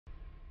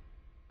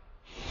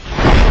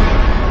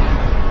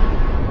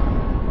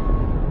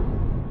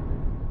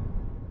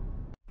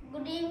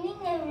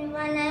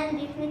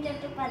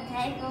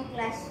Padhai from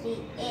class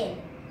 3A.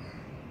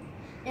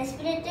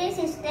 Respiratory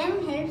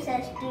system helps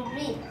us to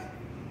breathe.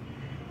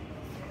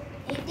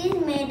 It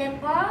is made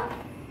up of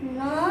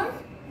nose,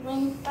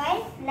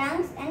 windpipe,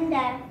 lungs and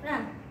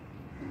diaphragm.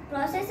 The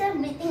process of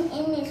breathing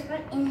in is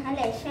called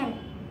inhalation.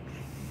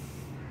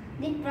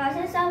 The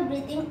process of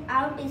breathing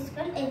out is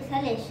called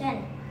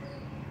exhalation.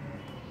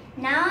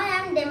 Now I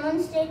am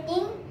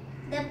demonstrating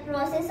the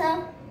process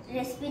of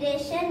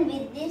respiration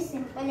with this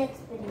simple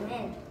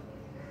experiment.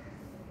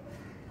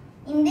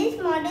 In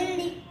this model,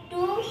 the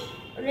two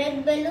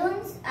red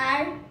balloons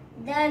are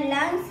the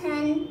lungs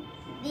and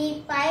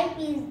the pipe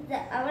is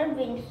our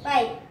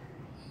windpipe.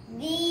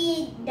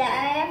 The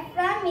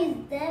diaphragm is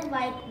the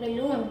white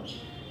balloon.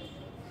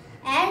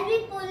 As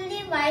we pull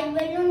the white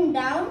balloon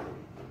down,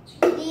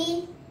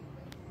 the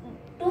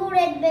two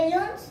red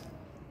balloons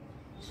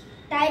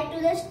tied to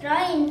the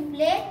straw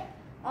inflate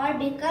or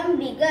become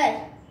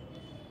bigger.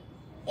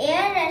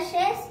 Air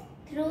rushes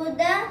through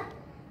the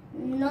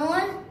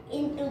nose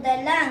into the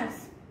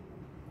lungs.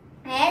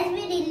 As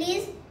we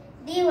release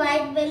the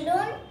white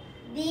balloon,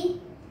 the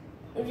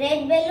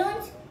red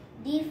balloons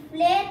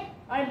deflate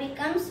or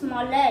become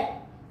smaller.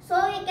 So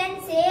we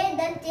can say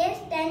the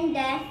chest and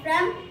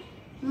diaphragm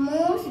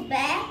moves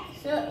back,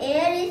 so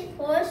air is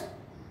forced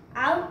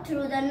out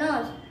through the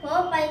nose.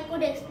 Hope I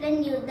could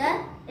explain you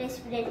the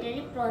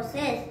respiratory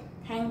process.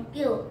 Thank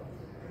you.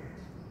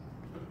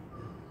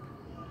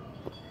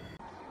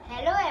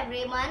 Hello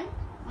everyone,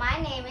 my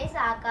name is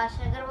Akash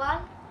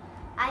Agarwal.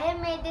 I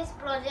have made this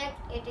project.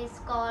 It is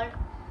called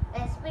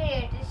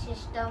respiratory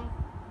system.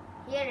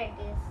 Here it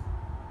is.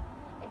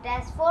 It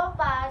has 4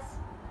 parts.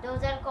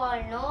 Those are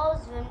called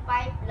nose,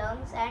 windpipe,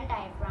 lungs and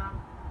diaphragm.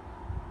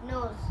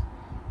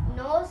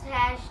 Nose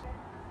has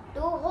 2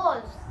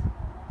 holes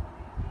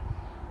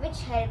which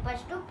help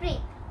us to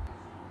breathe.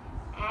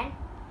 And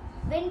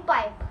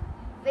windpipe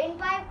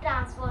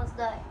transfers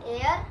the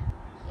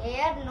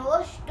air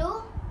nose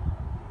to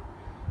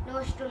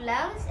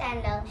lungs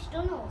and lungs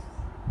to nose.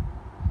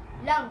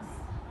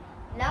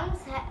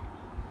 Lungs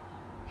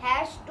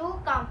has 2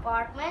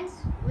 compartments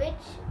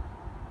which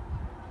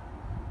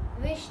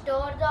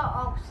store the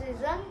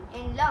oxygen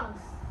in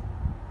lungs.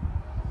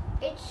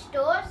 It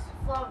stores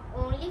for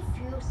only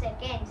few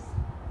seconds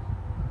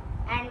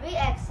and we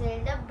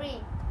exhale the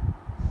breath.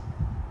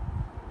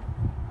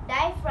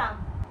 Diaphragm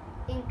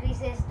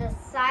increases the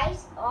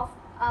size of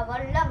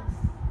our lungs.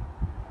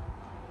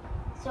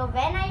 So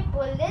when I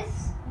pull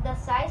this, the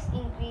size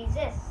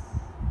increases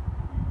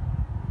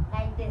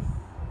like this.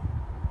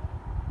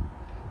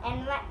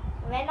 And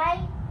when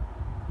I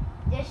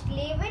just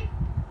leave it,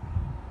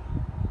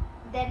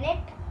 then it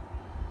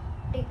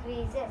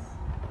decreases.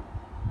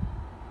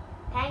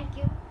 Thank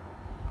you.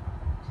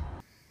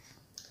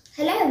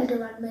 Hello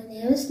everyone, my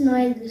name is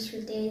Noel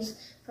Vishwatesh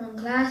from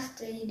class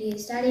 3D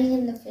studying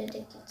in the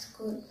Physics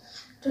School.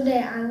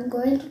 Today I am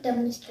going to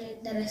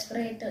demonstrate the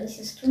respiratory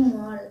system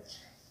model.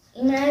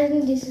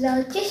 Imagine this is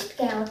our chest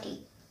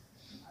cavity.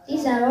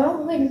 These are our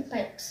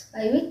windpipes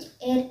by which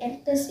air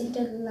enters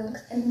into the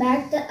lungs and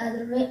back the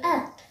other way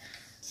out.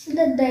 This is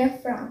the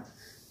diaphragm,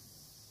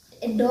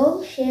 a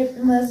dome-shaped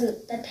muscle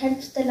that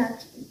helps the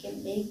lungs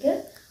become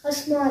bigger or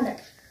smaller.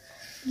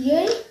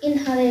 During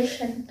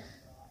inhalation,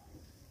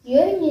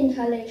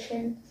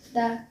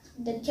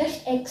 the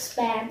chest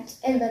expands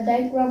and the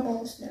diaphragm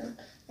moves down,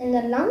 and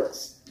the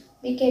lungs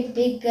become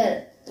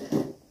bigger.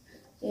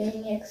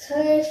 During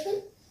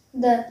exhalation,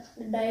 the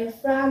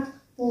diaphragm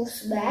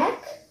moves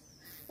back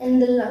and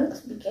the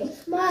lungs become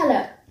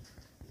smaller.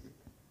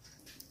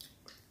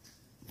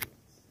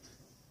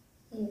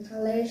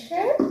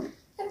 Inhalation,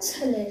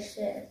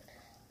 exhalation,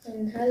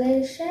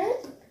 inhalation,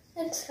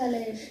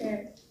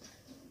 exhalation.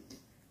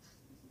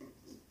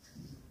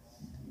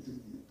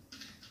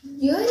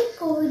 During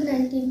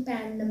COVID-19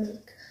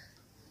 pandemic,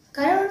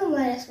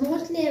 coronavirus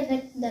mostly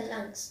affects the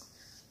lungs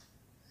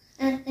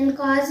and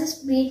causes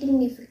breathing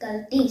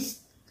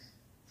difficulties.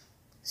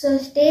 So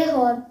stay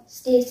home,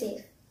 stay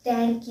safe.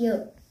 Thank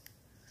you.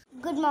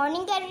 Good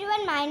morning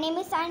everyone, my name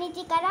is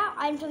Saniti Kara.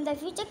 I am from the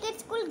Future Kids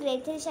School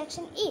Grade 3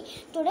 Section E.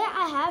 Today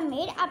I have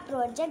made a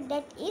project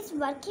that is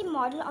working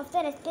model of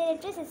the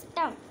respiratory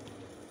system.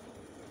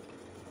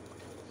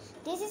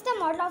 This is the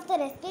model of the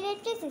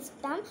respiratory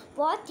system.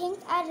 What things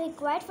are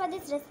required for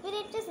this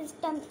respiratory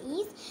system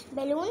is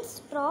balloon,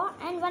 straw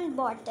and 1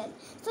 bottle.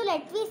 So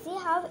let me see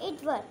how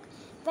it works.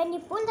 When you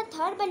pull the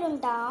 3rd balloon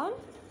down,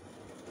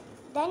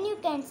 then you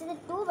can see the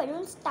 2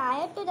 balloons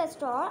tied to the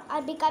straw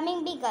are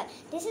becoming bigger.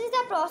 This is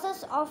the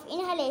process of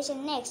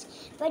inhalation. Next,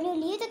 when you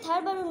leave the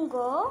 3rd balloon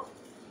go,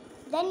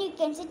 then you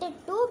can see the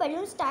 2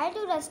 balloons tied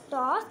to the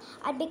straws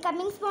are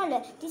becoming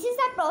smaller. This is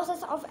the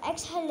process of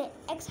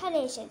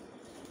exhalation.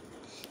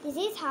 This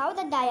is how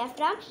the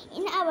diaphragm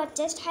in our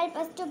chest helps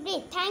us to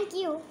breathe. Thank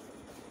you.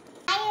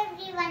 Hi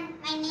everyone,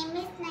 my name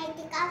is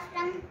Naitika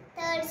from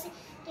 3rd.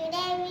 Today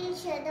I will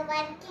show the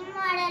working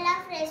model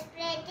of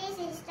respiratory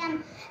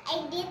system.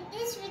 I did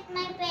this with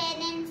my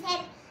parents'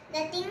 help.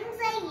 The things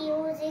I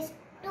use is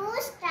 2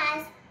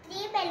 straws,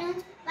 3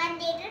 balloons, 1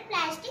 liter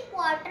plastic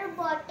water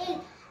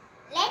bottle.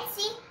 Let's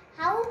see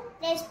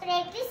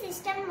respiratory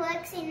system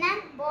works in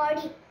a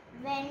body.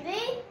 When we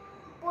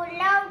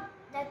pull out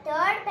the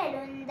third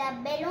balloon, the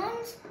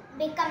balloons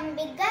become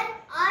bigger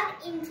or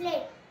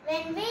inflate.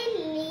 When we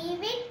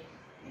leave it,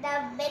 the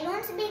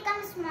balloons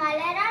become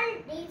smaller or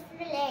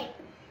deflate.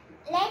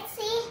 Let's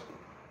see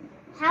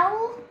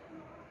how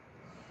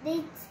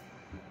these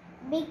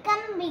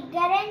become bigger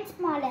and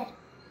smaller.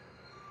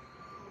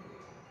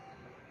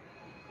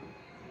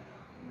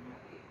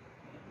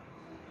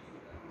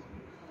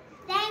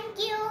 Thank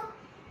you.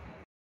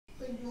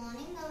 Good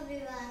morning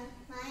everyone.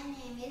 My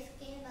name is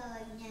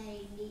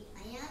Rajahmundry.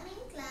 I am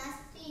in class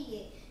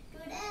 3A.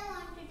 Today I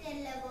want to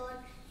tell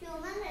about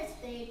human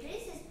respiratory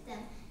system.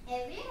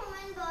 Every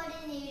human body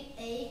needs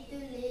air to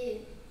live.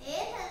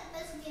 Air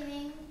helps us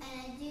giving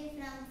energy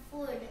from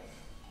food.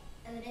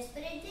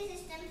 Respiratory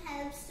system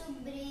helps to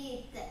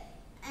breathe,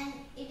 and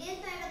it is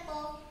made up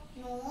of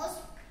nose,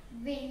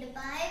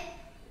 windpipe,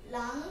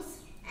 lungs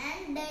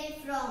and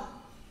diaphragm.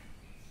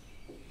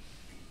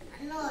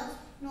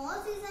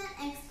 Nose is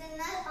an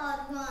external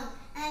organ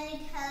and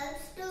it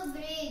helps to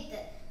breathe.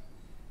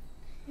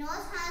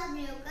 Nose has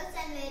mucus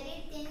and very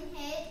thin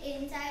hair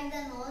inside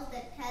the nose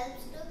that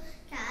helps to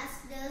catch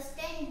dust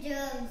and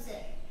germs.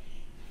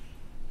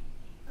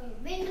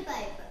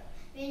 Windpipe.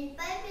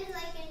 Windpipe is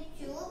like a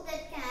tube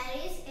that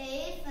carries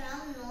air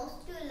from nose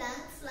to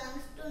lungs,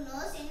 lungs to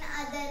nose in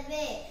other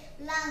way.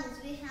 Lungs.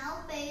 We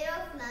have pair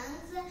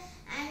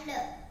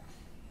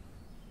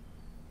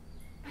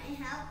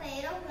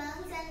of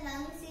lungs and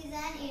lungs is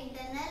an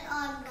internal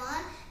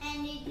organ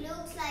and it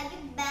looks like a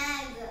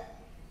bag.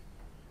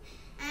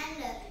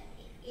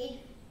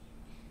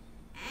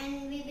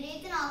 And we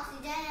breathe in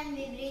oxygen and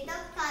we breathe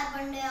out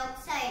carbon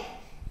dioxide.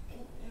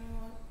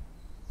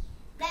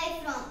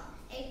 Diaphragm.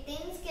 A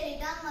thin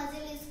skeletal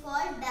muscle is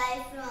called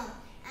diaphragm,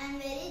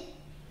 and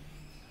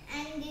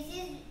this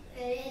is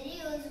very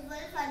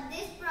useful for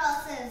this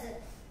process.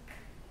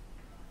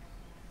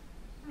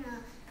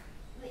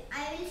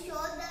 I will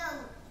show the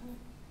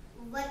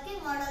working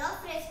model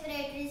of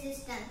respiratory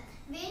system.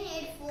 We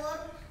need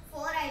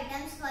four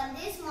items for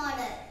this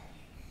model.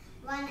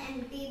 One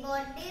empty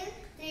bottle,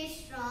 3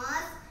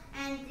 straws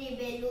and 3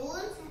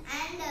 balloons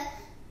and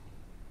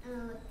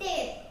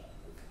tape.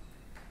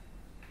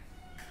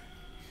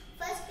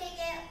 First take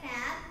a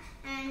cap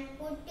and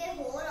put a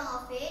hole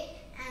of it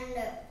and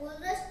pull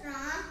the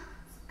straw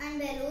and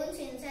balloons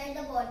inside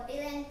the bottle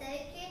and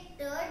take a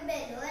third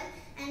balloon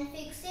and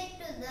fix it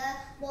to the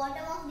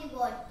bottom of the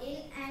bottle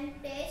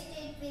and paste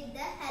it with the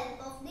help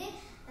of the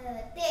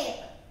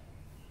tape.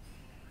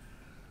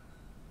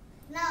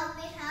 Now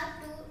we have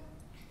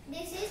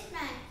this is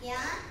trachea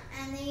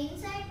and the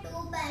inside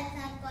 2 bags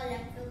are called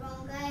left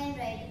bronchi and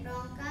right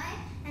bronchi,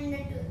 and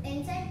the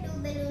inside 2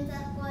 balloons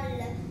are called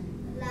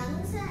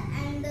lungs,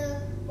 and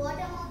the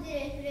bottom of the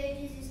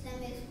respiratory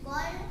system is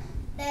called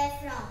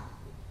diaphragm.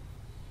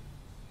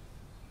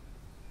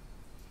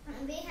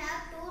 We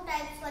have 2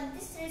 types for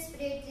this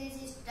respiratory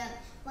system.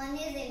 One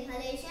is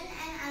inhalation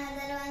and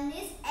another one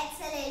is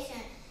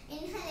exhalation.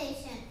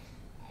 Inhalation,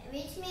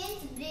 which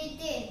means breathe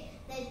in.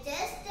 The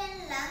chest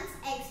and lungs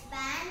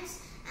expands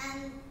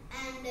and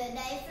the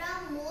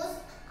diaphragm moves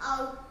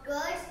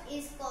outwards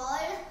is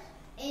called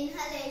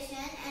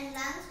inhalation, and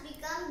lungs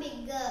become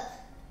bigger.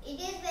 It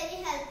is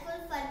very helpful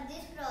for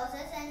this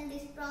process, and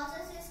this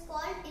process is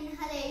called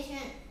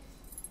inhalation.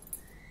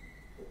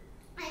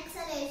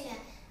 Exhalation.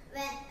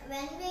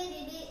 When we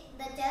release,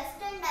 the chest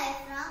and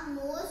diaphragm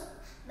moves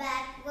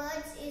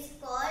backwards is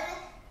called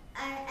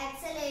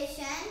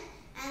exhalation,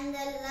 and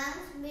the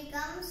lungs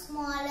become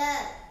smaller.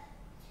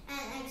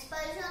 And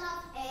expulsion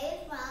of air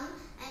from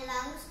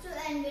lungs to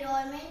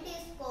environment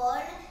is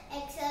called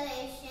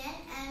exhalation,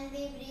 and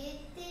we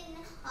breathe in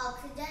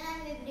oxygen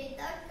and we breathe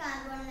out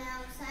carbon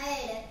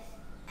dioxide.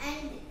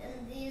 And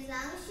these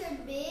lungs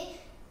should be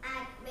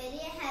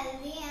very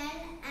healthy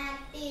and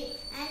active,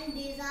 and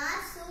these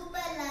are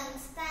super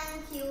lungs.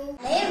 Thank you.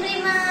 Hi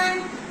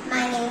everyone,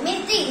 my name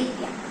is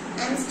Divya.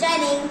 I am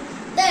studying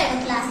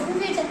 3rd class in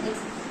physics.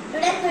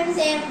 Today I am going to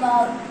say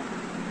about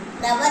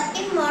the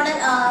working model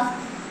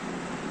of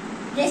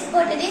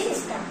respiratory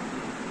system.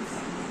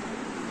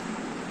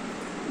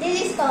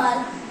 This is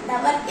called the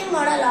working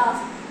model of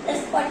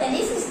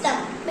respiratory system.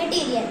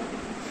 Material: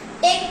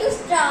 take 2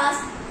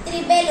 straws,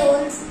 3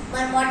 balloons,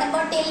 1 water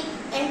bottle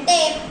and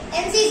tape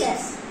and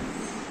scissors.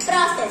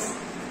 Process: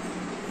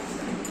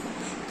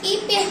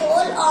 keep a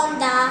hole on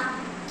the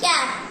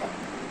cap.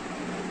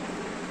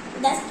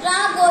 The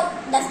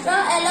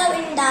straw allow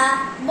in the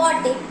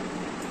bottle.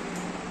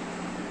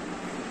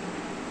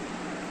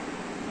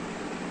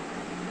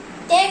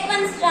 Take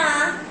 1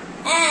 straw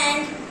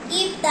and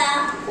keep the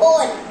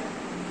hole,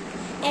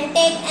 and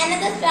take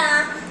another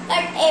straw,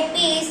 cut a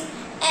piece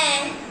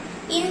and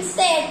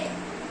insert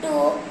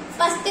to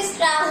first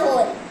straw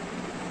hole.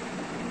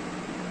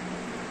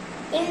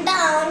 In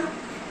down,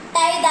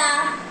 tie the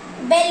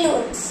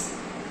balloons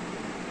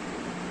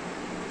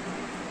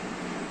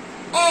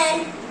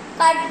and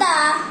cut the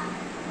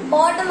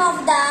bottom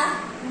of the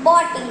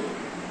bottle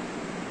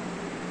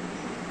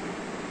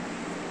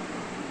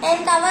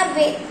and cover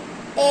with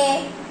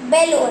a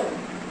balloon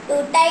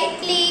to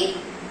tightly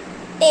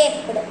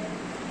taped.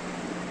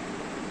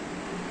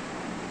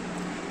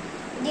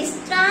 The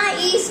straw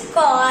is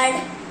called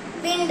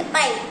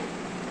windpipe.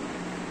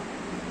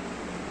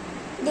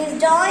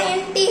 This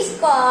joint is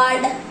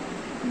called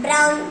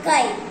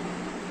bronchi.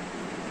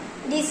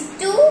 These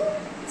two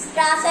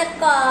straws are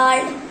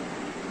called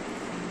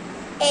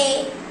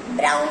a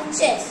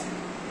branches.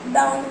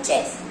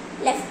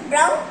 Left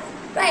brown,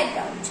 right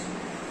branch.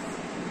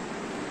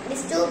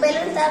 These two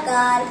balloons are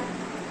called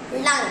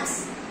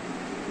lungs.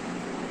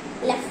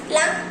 Left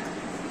lung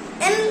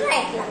and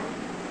right lung.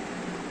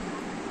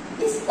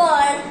 This is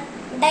called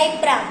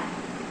diaphragm.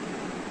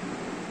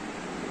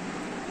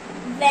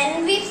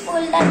 When we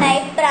pull the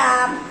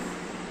diaphragm,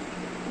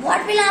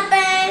 what will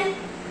happen?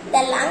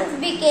 The lungs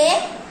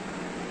became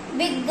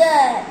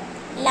bigger.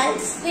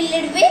 Lungs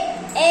filled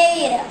with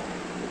air.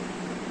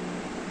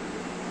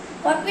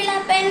 What will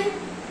happen?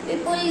 We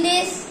pull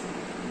this.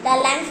 The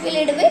lungs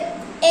filled with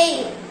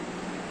air.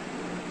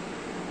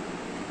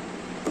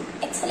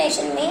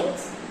 Exhalation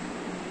means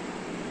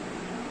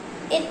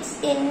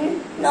it's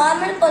in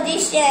normal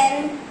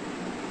position.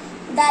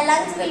 The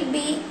lungs will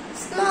be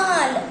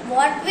small.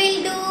 What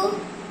will do?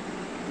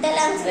 The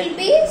lungs will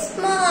be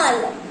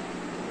small.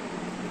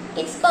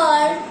 It's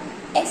called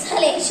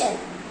exhalation.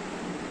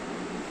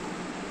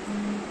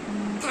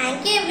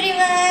 Thank you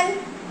everyone.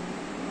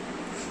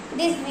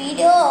 This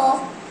video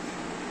of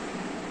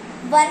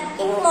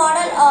working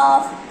model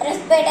of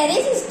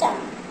respiratory system.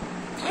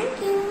 Thank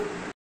you.